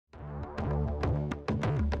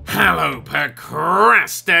Hello,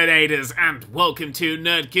 procrastinators, and welcome to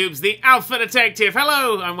Nerd3's The Alpha Detective.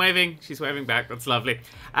 Hello! I'm waving. She's waving back. That's lovely.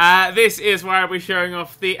 This is where I'll be showing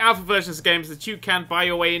off the alpha versions of games that you can buy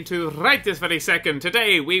your way into right this very second.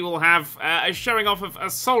 Today, we will have a showing off of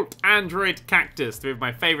Assault Android Cactus, three of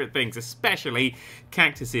my favourite things, especially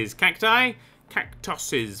cactuses. Cacti?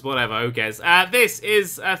 Cactuses, whatever, who cares. This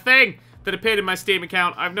is a thing that appeared in my Steam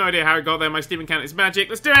account. I have no idea how it got there. My Steam account is magic.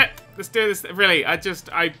 Let's do it! Let's do this. Really, I've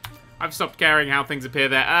stopped caring how things appear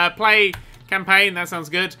there. Play campaign, that sounds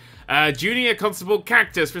good. Junior Constable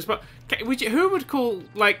Cactus. Who would call,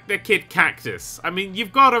 like, their kid Cactus? I mean,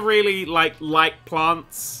 you've got to really, like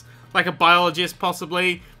plants. Like a biologist,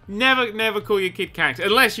 possibly. Never call your kid Cactus.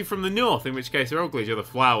 Unless you're from the north, in which case they're all called each other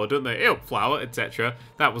flower, don't they? Ew, flower, etc.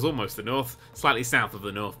 That was almost the north. Slightly south of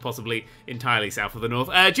the north. Possibly entirely south of the north.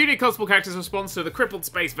 Junior Constable Cactus responds to the crippled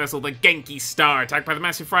space vessel, the Genki Star. Attacked by the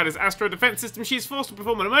massive Frida's astro defense system, she is forced to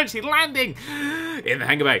perform an emergency landing in the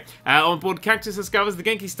hangar bay. On board, Cactus discovers the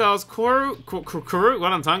Genki Star's core crew.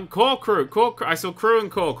 I saw crew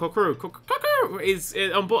and core crew is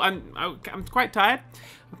on board. I'm quite tired.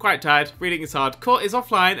 I'm quite tired. Reading is hard. Core is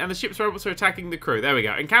offline, and the ship's robots are attacking the crew. There we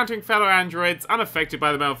go. Encountering fellow androids unaffected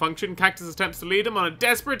by the malfunction, Cactus attempts to lead them on a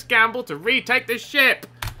desperate gamble to retake the ship.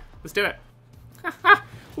 Let's do it.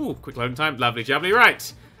 Ooh, quick loading time. Lovely jubbly.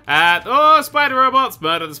 Right. Oh, spider robots.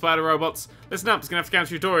 Murder the spider robots. Listen up. It's going to have to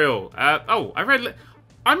counter tutorial.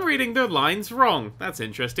 I'm reading the lines wrong. That's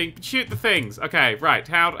interesting. Shoot the things. Okay, right.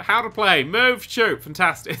 How to play. Move, shoot.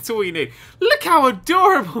 Fantastic. It's all you need. Look how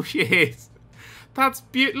adorable she is. That's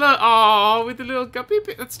beautiful. Oh, with the little guppy.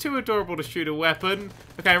 That's too adorable to shoot a weapon.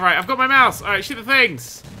 Okay, right. I've got my mouse. All right, shoot the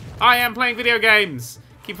things. I am playing video games.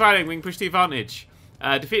 Keep fighting. We can push the advantage.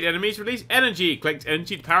 Defeat enemies. Release energy. Collect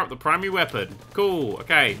energy to power up the primary weapon. Cool.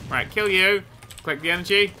 Okay. Right. Kill you. Collect the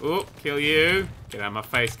energy. Oh, kill you. Get out of my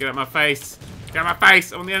face. Get out of my face. Get out of my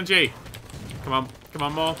face. I want the energy. Come on. Come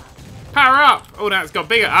on, more. Power up. Oh, now it's got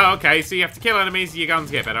bigger. Oh, okay. So you have to kill enemies. Your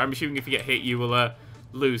guns get better. I'm assuming if you get hit, you will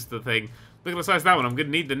lose the thing. Look at the size of that one. I'm going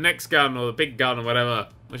to need the next gun or the big gun or whatever.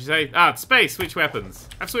 What'd you say? Ah, space. Switch weapons.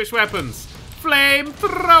 I've switched weapons. Flamethrower!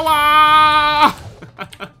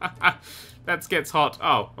 That gets hot.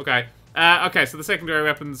 Oh, okay. Okay, so the secondary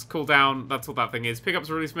weapons cool down. That's what that thing is. Pick up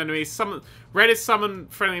to release enemies. Red is summon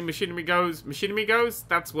friendly machinery goes. Machinery goes?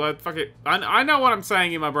 That's word. Fuck it. I know what I'm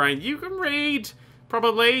saying in my brain. You can read.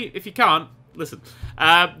 Probably. If you can't, listen.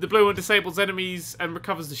 The blue one disables enemies and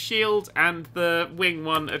recovers the shield, and the wing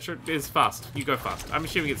one is fast. You go fast. I'm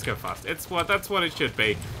assuming it's go fast. That's what it should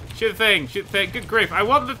be. Shoot the thing. Shoot the thing. Good grief. I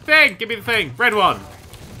want the thing. Give me the thing. Red one.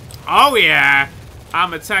 Oh yeah.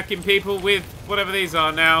 I'm attacking people with whatever these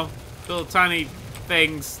are now. Little tiny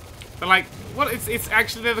things. They're like, what? It's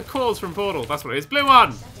actually, they're the cores from Portal. That's what it is. Blue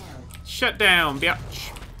one. Shut down.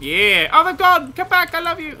 Biatch. Yeah. Oh, they've gone. Come back. I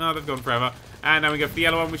love you. Oh, they've gone forever. And now we go for the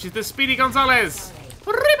yellow one, which is the Speedy Gonzalez.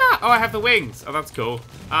 Oh, I have the wings. Oh, that's cool.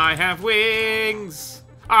 I have wings.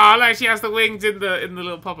 Oh, like she has the wings in the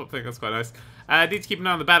little pop-up thing. That's quite nice. Need to keep an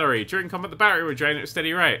eye on the battery. During combat, the battery will drain at a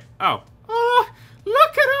steady rate. Oh. Oh,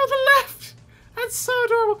 look at all the left. That's so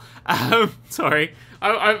adorable. Sorry.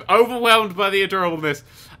 I'm overwhelmed by the adorableness.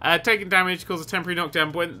 Taking damage causes temporary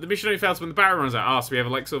knockdown, but when the mission only fails when the battery runs out. Ah, so we have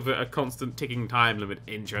like sort of a constant ticking time limit.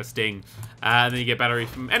 Interesting. And then you get battery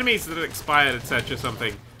from enemies that have expired, etc.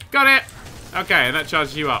 something. Got it! Okay, and that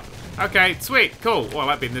charges you up. Okay, sweet, cool. Well, I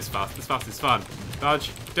like being this fast. This fast is fun. Dodge,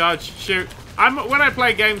 dodge, shoot. When I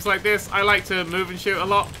play games like this, I like to move and shoot a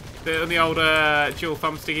lot. On the old dual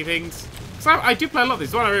thumbsticky things. So I do play a lot of these.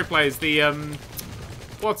 The one I really play is the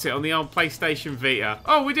what's it on the old PlayStation Vita?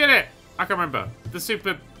 Oh, we did it! I can't remember. The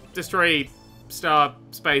Super Destroy Star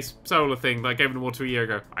Space Solar thing that I gave an award to a year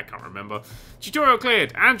ago. I can't remember. Tutorial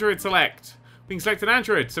cleared. Android select. We can select an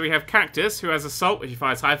android. So we have Cactus, who has Assault, where she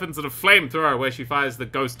fires hyphens, and a Flamethrower, where she fires the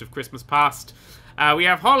Ghost of Christmas Past. We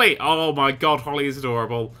have Holly. Oh my god, Holly is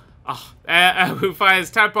adorable. Oh, who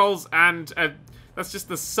fires Tadpoles, and that's just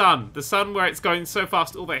the sun. The sun where it's going so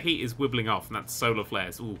fast, all that heat is wibbling off, and that's solar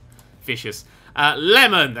flares. Ooh, vicious.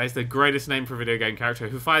 Lemon, that is the greatest name for a video game character,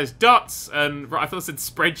 who fires dots, and I thought it said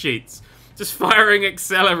spreadsheets. Just firing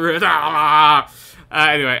accelerate.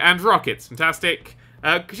 Anyway, and rockets. Fantastic.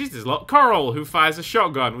 Because she does a lot. Coral, who fires a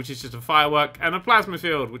shotgun, which is just a firework, and a plasma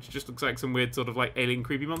field, which just looks like some weird sort of like alien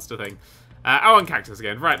creepy monster thing. Oh, and Cactus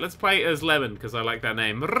again. Right, let's play as Lemon, because I like that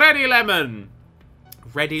name. Ready Lemon.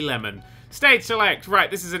 Ready Lemon. Stage select. Right,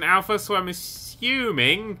 this is an alpha, so I'm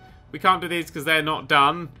assuming we can't do these because they're not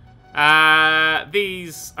done.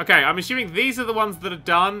 These... Okay, I'm assuming these are the ones that are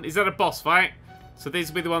done. Is that a boss fight? So these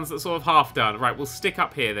will be the ones that are sort of half done. Right, we'll stick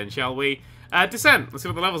up here then, shall we? Descent. Let's see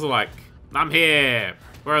what the levels are like. I'm here.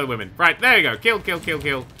 Where are the women? Right, there you go. Kill, kill, kill,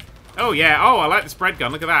 kill. Oh, yeah. Oh, I like the spread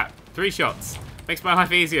gun. Look at that. 3 shots. Makes my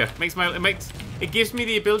life easier. It gives me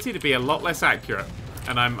the ability to be a lot less accurate.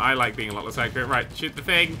 And I like being a lot less accurate. Right, shoot the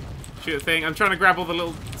thing. Shoot the thing. I'm trying to grab all the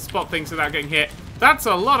little spot things without getting hit. That's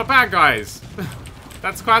a lot of bad guys.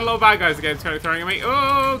 That's quite a lot of bad guys again throwing at me.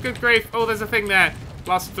 Oh, good grief. Oh, there's a thing there.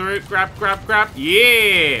 Blast through. Grab, grab, grab.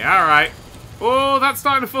 Yeah. All right. Oh, that's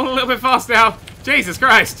starting to fall a little bit fast now. Jesus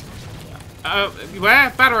Christ. Where?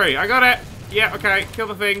 Battery. I got it. Yeah, okay. Kill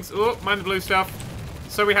the things. Oh, mind the blue stuff.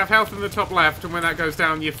 So we have health in the top left, and when that goes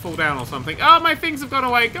down, you fall down or something. Oh, my things have gone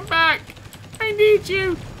away. Come back. I need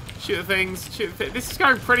you. Shoot the things. Shoot the This is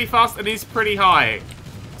going pretty fast, and it's pretty high.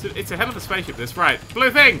 It's a hell of a spaceship, this. Right.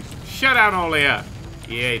 Blue thing. Shut down all here.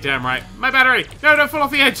 Yeah, damn right. My battery. No, don't fall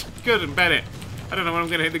off the edge. Good, and Bennett. I don't know when I'm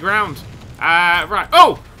going to hit the ground. Right.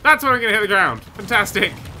 Oh, that's when I'm going to hit the ground.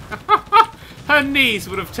 Fantastic. Her knees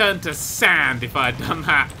would have turned to sand if I had done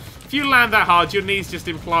that. If you land that hard, your knees just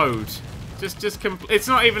implode. It's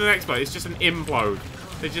not even an explode. It's just an implode.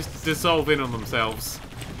 They just dissolve in on themselves.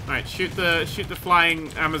 Right, shoot the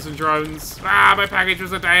flying Amazon drones. Ah, my package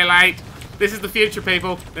was a day late. This is the future,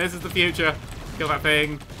 people. This is the future. Kill that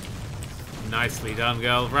thing. Nicely done,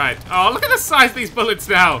 girl. Right. Oh, look at the size of these bullets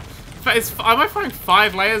now. Am I firing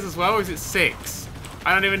 5 layers as well, or is it 6?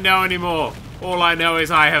 I don't even know anymore. All I know is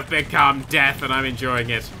I have become death, and I'm enjoying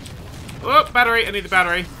it. Oh, battery. I need the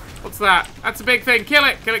battery. What's that? That's a big thing. Kill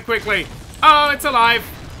it. Kill it quickly. Oh, it's alive.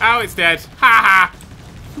 Oh, it's dead. Ha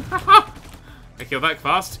ha. I killed that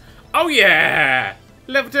fast. Oh, yeah.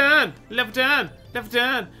 Level done. Level done. Level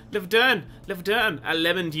done. Level done. Level done. I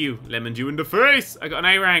lemoned you. Lemoned you in the face. I got an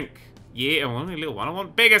A rank. Yeah, I want a little one. I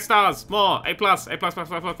want bigger stars. More. A plus. A plus, plus,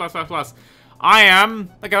 plus, plus, plus, plus, plus. I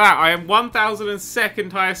am, look at that. I am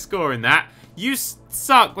 1,002nd highest score in that. You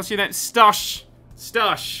suck. What's your name? Stush.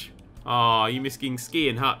 Stush. Oh, you misking ski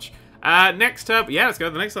and hutch. Next turbo. Yeah, let's go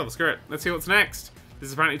to the next level. Screw it. Let's see what's next. This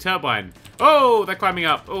is apparently turbine. Oh, they're climbing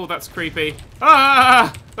up. Oh, that's creepy.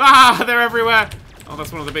 Ah! Ah! They're everywhere. Oh,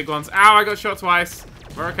 that's one of the big ones. Ow, I got shot twice.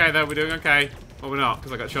 We're okay, though. We're doing okay. Well, we're not,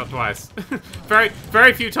 because I got shot twice.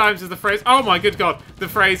 very few times is the phrase, oh my good god, the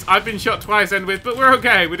phrase, I've been shot twice end with, but we're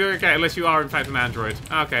okay. We're doing okay, unless you are, in fact, an android.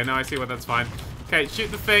 Okay, now I see why that's fine. Okay, shoot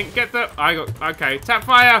the thing. Get the... Okay, tap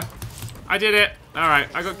fire. I did it. Alright,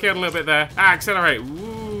 I got killed a little bit there. Ah, accelerate.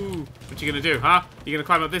 Ooh. What you gonna do, huh? You're gonna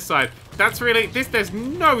climb up this side. That's really... There's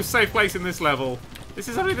no safe place in this level. This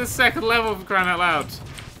is only the 2nd level, for crying out loud.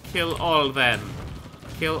 Kill all them.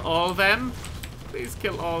 Kill all them? Please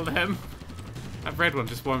kill all them. That red one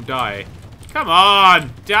just won't die. Come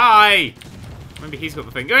on! Die! Maybe he's got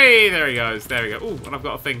the thing. Hey, there he goes. There we go. Ooh, and I've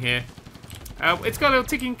got a thing here. It's got a little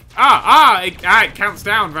ticking... It counts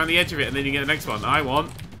down around the edge of it, and then you get the next one. I want...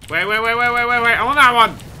 Wait. I want that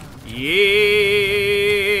one! Yeah!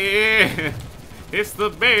 It's the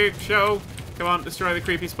big show. Come on, destroy the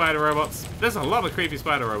creepy spider robots. There's a lot of creepy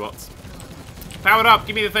spider robots. Powered up.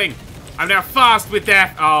 Give me the thing. I'm now fast with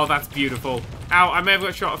death. Oh, that's beautiful. Ow, I may have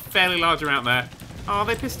got shot a fairly large amount there. Oh,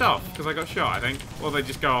 they pissed off because I got shot, I think. Or they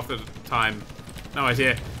just go after the time. No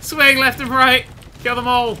idea. Swing left and right. Kill them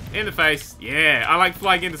all. In the face. Yeah, I like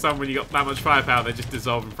flying into someone when you got that much firepower. They just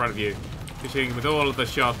dissolve in front of you. You're shooting with all of the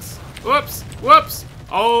shots. Whoops. Whoops.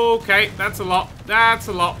 Okay, that's a lot. That's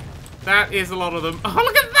a lot. That is a lot of them. Oh,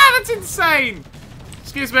 look at that. That's insane.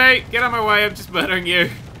 Excuse me. Get out of my way. I'm just murdering you.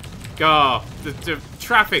 God, the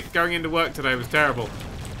traffic going into work today was terrible.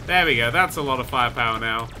 There we go. That's a lot of firepower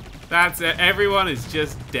now. That's it. Everyone is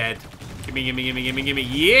just dead. Gimme.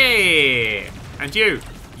 Yeah! And you.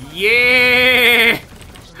 Yeah!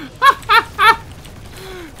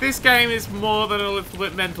 This game is more than a little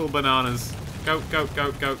bit mental bananas. Go.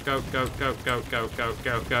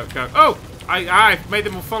 Oh! I made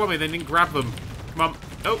them all follow me. They didn't grab them. Come on.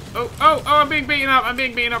 Oh, I'm being beaten up. I'm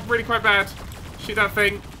being beaten up really quite bad. Shoot that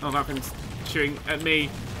thing. Oh, that thing's shooting at me.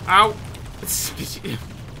 Ow.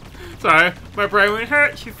 Sorry, my brain went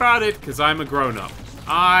hurt. She farted because I'm a grown-up.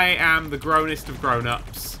 I am the grownest of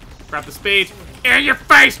grown-ups. Grab the speed. In your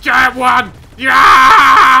face, giant one!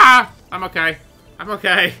 Yeah! I'm okay. I'm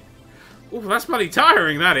okay. Ooh, that's bloody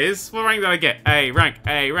tiring, that is. What rank did I get? A rank,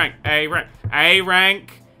 A rank, A rank, A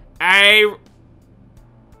rank, A...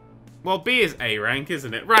 Well, B is A rank,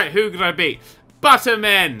 isn't it? Right, who could I beat?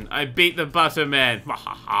 Buttermen! I beat the Buttermen.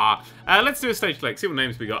 Let's do a stage click. See what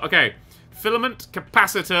names we got. Okay. Filament,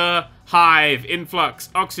 capacitor, hive, influx,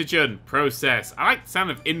 oxygen, process. I like the sound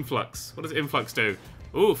of influx. What does influx do?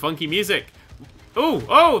 Ooh, funky music. Ooh,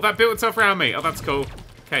 oh, that built itself around me. Oh, that's cool.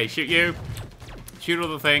 Okay, shoot you. Shoot all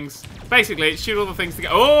the things. Basically, shoot all the things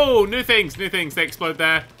together. Oh, new things. They explode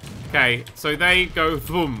there. Okay, so they go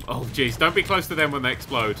boom. Oh, jeez. Don't be close to them when they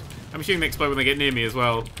explode. I'm assuming they explode when they get near me as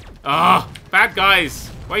well. Ah, bad guys.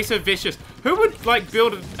 Why are you so vicious? Who would, like,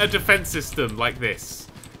 build a defense system like this?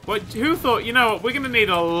 What? Who thought, you know what, we're going to need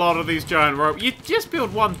a lot of these giant robots. You'd just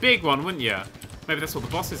build one big one, wouldn't you? Maybe that's what the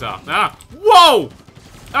bosses are. Ah, whoa!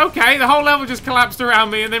 Okay, the whole level just collapsed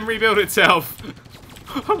around me and then rebuilt itself.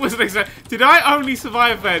 I wasn't expecting. Did I only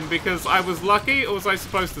survive then because I was lucky, or was I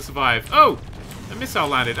supposed to survive? Oh, a missile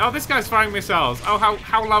landed. Oh, this guy's firing missiles. Oh,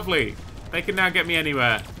 how lovely. They can now get me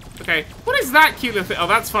anywhere. Okay, what is that cute little thing? Oh,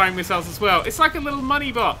 that's firing missiles as well. It's like a little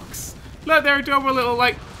money box. Look, they're adorable little,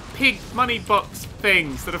 like, pig money box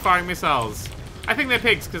things that are firing missiles. I think they're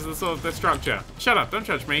pigs because of the sort of their structure. Shut up, don't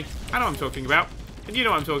judge me. I know what I'm talking about. And you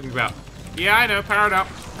know what I'm talking about. Yeah, I know,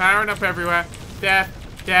 powering up everywhere. Death,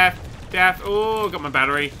 death, death. Oh, got my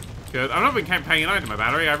battery. Good. I've not been paying an eye to my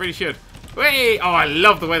battery. I really should. Whee! Oh, I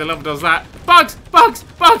love the way the level does that. Bugs! Bugs!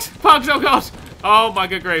 Bugs! Bugs! Oh, God! Oh, my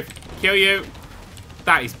good grief. Kill you.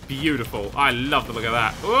 That is beautiful. I love the look of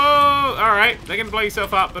that. Oh, alright. They're going to blow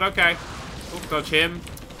yourself up, but okay. Oh, dodge him.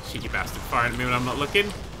 Cheeky bastard firing at me when I'm not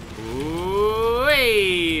looking. Ooh,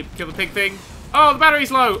 hey! Kill the pig thing. Oh, the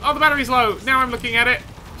battery's low. Oh, the battery's low. Now I'm looking at it.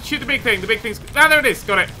 Shoot the big thing. The big thing's... Ah, there it is.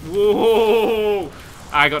 Got it. Whoa!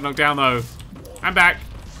 I got knocked down, though. I'm back.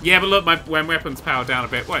 Yeah, but look, my weapon's powered down a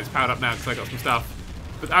bit. Well, it's powered up now because I got some stuff.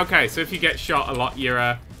 But, okay, so if you get shot a lot, you're,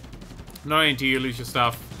 not only do you lose your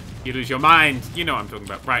stuff, you lose your mind. You know what I'm talking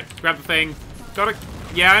about. Right, grab the thing. Got it.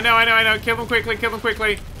 Yeah, I know. Kill them quickly, kill them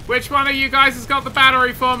quickly. Which one of you guys has got the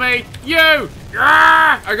battery for me? You!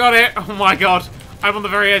 Ah! I got it. Oh, my God. I'm on the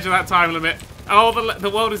very edge of that time limit. Oh, the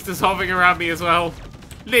world is dissolving around me as well.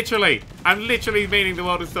 Literally. I'm literally meaning the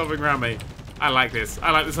world is dissolving around me. I like this. I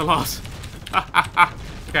like this a lot.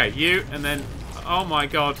 Okay, you, and then... Oh, my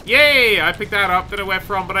God. Yay! I picked that up. Don't know where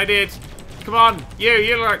from, but I did. Come on.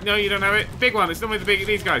 You're like... No, you don't have it. Big one. It's not with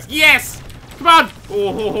these guys. Yes! Come on!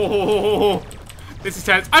 Oh, this is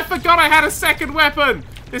tense. I forgot I had a second weapon!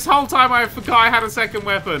 This whole time I forgot I had a second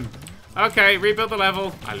weapon. Okay, rebuild the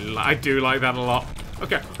level. I do like that a lot.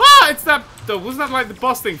 Okay. Ah! It's that... Wasn't that like the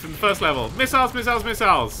boss thing from the first level? Missiles, missiles,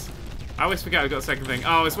 missiles. I always forget I got a second thing.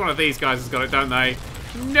 Oh, it's one of these guys has got it, don't they?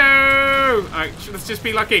 No! Alright, let's just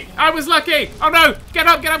be lucky. I was lucky! Oh no! Get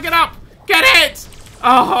up, get up, get up! Get it!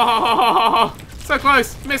 Oh, so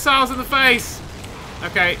close. Missiles in the face.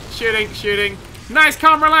 Okay, shooting. Nice,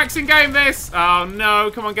 calm, relaxing game, this. Oh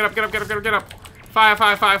no, come on, get up. Fire.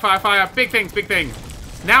 Big things.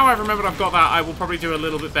 Now I've remembered I've got that, I will probably do a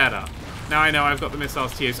little bit better. Now I know I've got the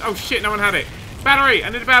missiles to use. Oh shit, no one had it. Battery, I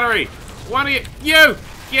need a battery. One of you,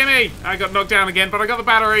 gimme. I got knocked down again, but I got the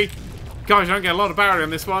battery. Gosh, I don't get a lot of battery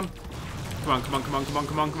on this one. Come on.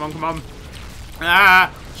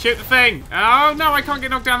 Ah, shoot the thing. Oh no, I can't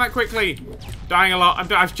get knocked down that quickly. Dying a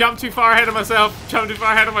lot. I've jumped too far ahead of myself.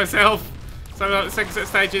 So the second set of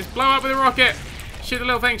stages. Blow up with a rocket. Shoot the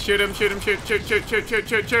little thing. Shoot him.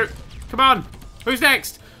 Shoot. Come on. Who's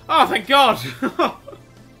next? Oh, thank God.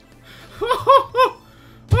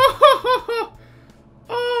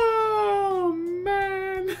 Oh,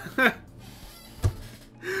 man.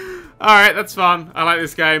 Alright, that's fun. I like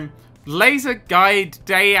this game. Laser Guide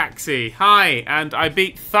Dayaxi. Hi, and I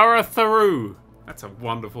beat Thuru. That's a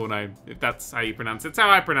wonderful name, if that's how you pronounce it. It's how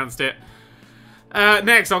I pronounced it.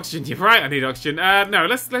 Next, oxygen. You're right, I need oxygen. No,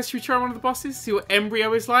 let's try one of the bosses. See what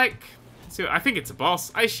Embryo is like. I think it's a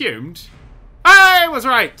boss. I assumed. I was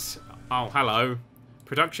right. Oh, hello.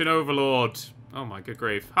 Production Overlord. Oh my good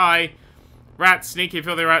grief. Hi. Rats, sneaky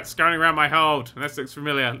filthy rats scurrying around my hold. This looks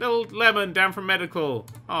familiar. Little lemon down from medical.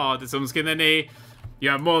 Oh, did someone skin their knee? You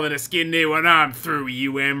have more than a skin knee when I'm through,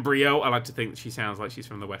 you embryo. I like to think that she sounds like she's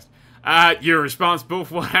from the West. You're responsible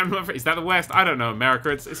for what happened. Is that the West? I don't know,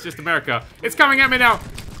 America. It's just America. It's coming at me now.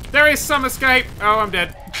 There is some escape. Oh, I'm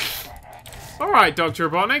dead. All right, Dr.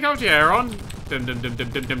 Robotnik, hold your hair on.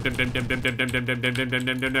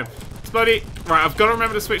 Explodey. Right, I've got to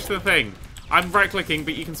remember to switch to the thing. I'm right-clicking,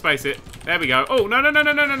 but you can space it. There we go. Oh, no.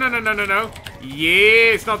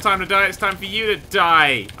 Yeah, it's not time to die. It's time for you to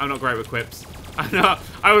die. I'm not great with quips.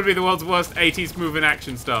 I would be the world's worst 80s moving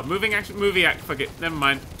action star. Movie act. Fuck it. Never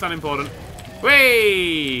mind. It's unimportant.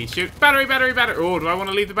 Whee! Shoot. Battery. Oh, do I want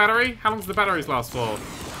to leave the battery? How long does the batteries last for?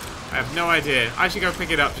 I have no idea. I should go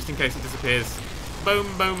pick it up just in case it disappears. Boom.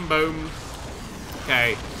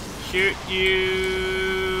 Okay. Shoot you.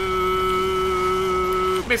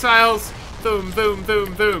 Missiles.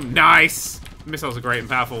 Boom. Nice. Missiles are great and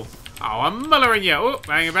powerful. Oh, I'm mullering you. Oh,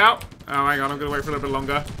 hang about. Oh, hang on. I'm going to wait for a little bit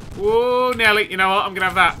longer. Oh, nearly. You know what? I'm going to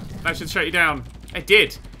have that. That should shut you down. It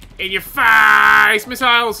did. In your face.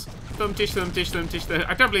 Missiles. Tish them.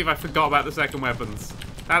 I don't believe I forgot about the second weapons.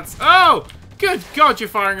 That's... Oh! Good God, you're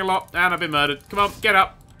firing a lot. And I've been murdered. Come on, get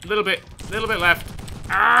up. A little bit left.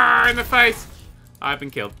 Ah, in the face. I've been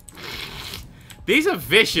killed. These are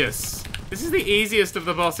vicious. This is the easiest of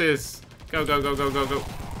the bosses. Go, go, go, go, go, go.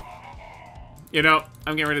 You know,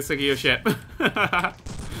 I'm getting really sick of your shit. Come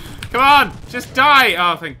on, just die.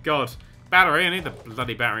 Oh, thank God. Battery, I need the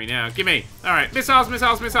bloody battery now. Give me. All right, missiles,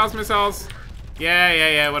 missiles, missiles, missiles.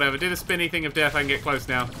 Yeah, whatever. Do the spinny thing of death. I can get close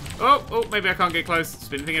now. Oh, maybe I can't get close.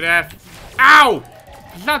 Spinny thing of death. Ow!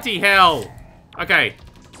 Bloody hell. Okay,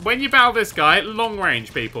 when you battle this guy, long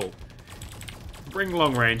range, people. Bring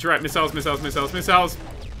long range. Right, missiles, missiles, missiles, missiles.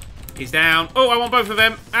 He's down. Oh, I want both of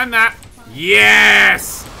them. And that.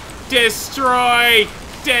 Yes! Destroy!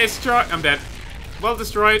 Destroy! I'm dead. Well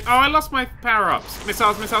destroyed. Oh, I lost my power-ups.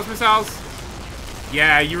 Missiles, missiles, missiles.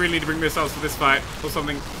 Yeah, you really need to bring missiles for this fight. Or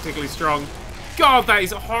something particularly strong. God, that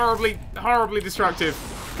is horribly, horribly destructive.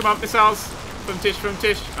 Come on, missiles. From Tish, from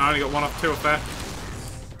Tish. I only got two off there.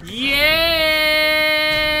 Yeah!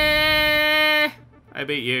 I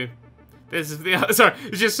beat you. This is the other. Sorry,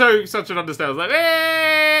 it's just such an understatement. Like,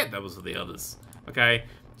 eh! That was for the others. Okay. Do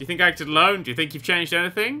you think I acted alone? Do you think you've changed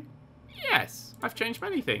anything? Yes, I've changed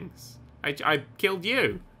many things. I killed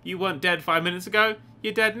you. You weren't dead 5 minutes ago.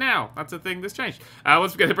 You're dead now. That's a thing that's changed.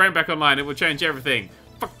 Once we get the brain back online, it will change everything.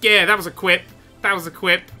 Fuck yeah, that was a quip. That was a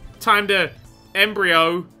quip. Time to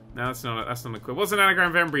embryo. No, that's not a quip. What's an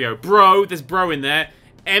anagram of embryo? Bro, there's bro in there.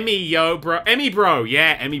 Emmy, yo, bro. Emmy, bro.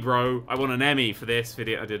 Yeah, Emmy, bro. I want an Emmy for this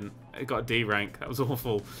video. I didn't. I got a D rank. That was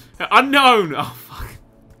awful. Unknown. Oh, fuck.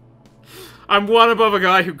 I'm one above a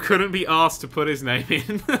guy who couldn't be asked to put his name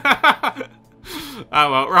in.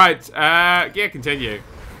 Oh, well. Right. Yeah, continue.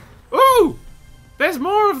 Ooh! There's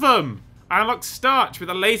more of them! I unlocked Starch with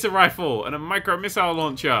a laser rifle and a micro missile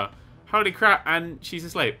launcher. Holy crap, and she's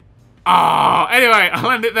asleep. Ah! Oh, anyway,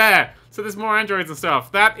 I'll end it there. So there's more androids and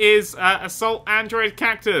stuff. That is Assault Android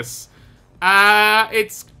Cactus.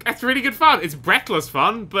 It's really good fun. It's breathless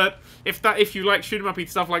fun, but if you like shoot 'em up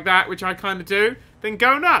stuff like that, which I kind of do, then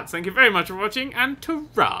go nuts. Thank you very much for watching, and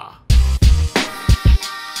ta-ra!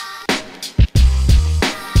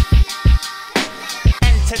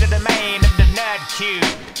 Enter the domain of the Nerd3.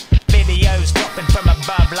 Videos dropping from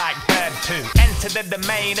above like bird poo. Enter the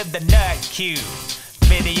domain of the Nerd3.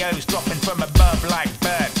 Videos dropping from above like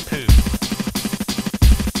bird poo.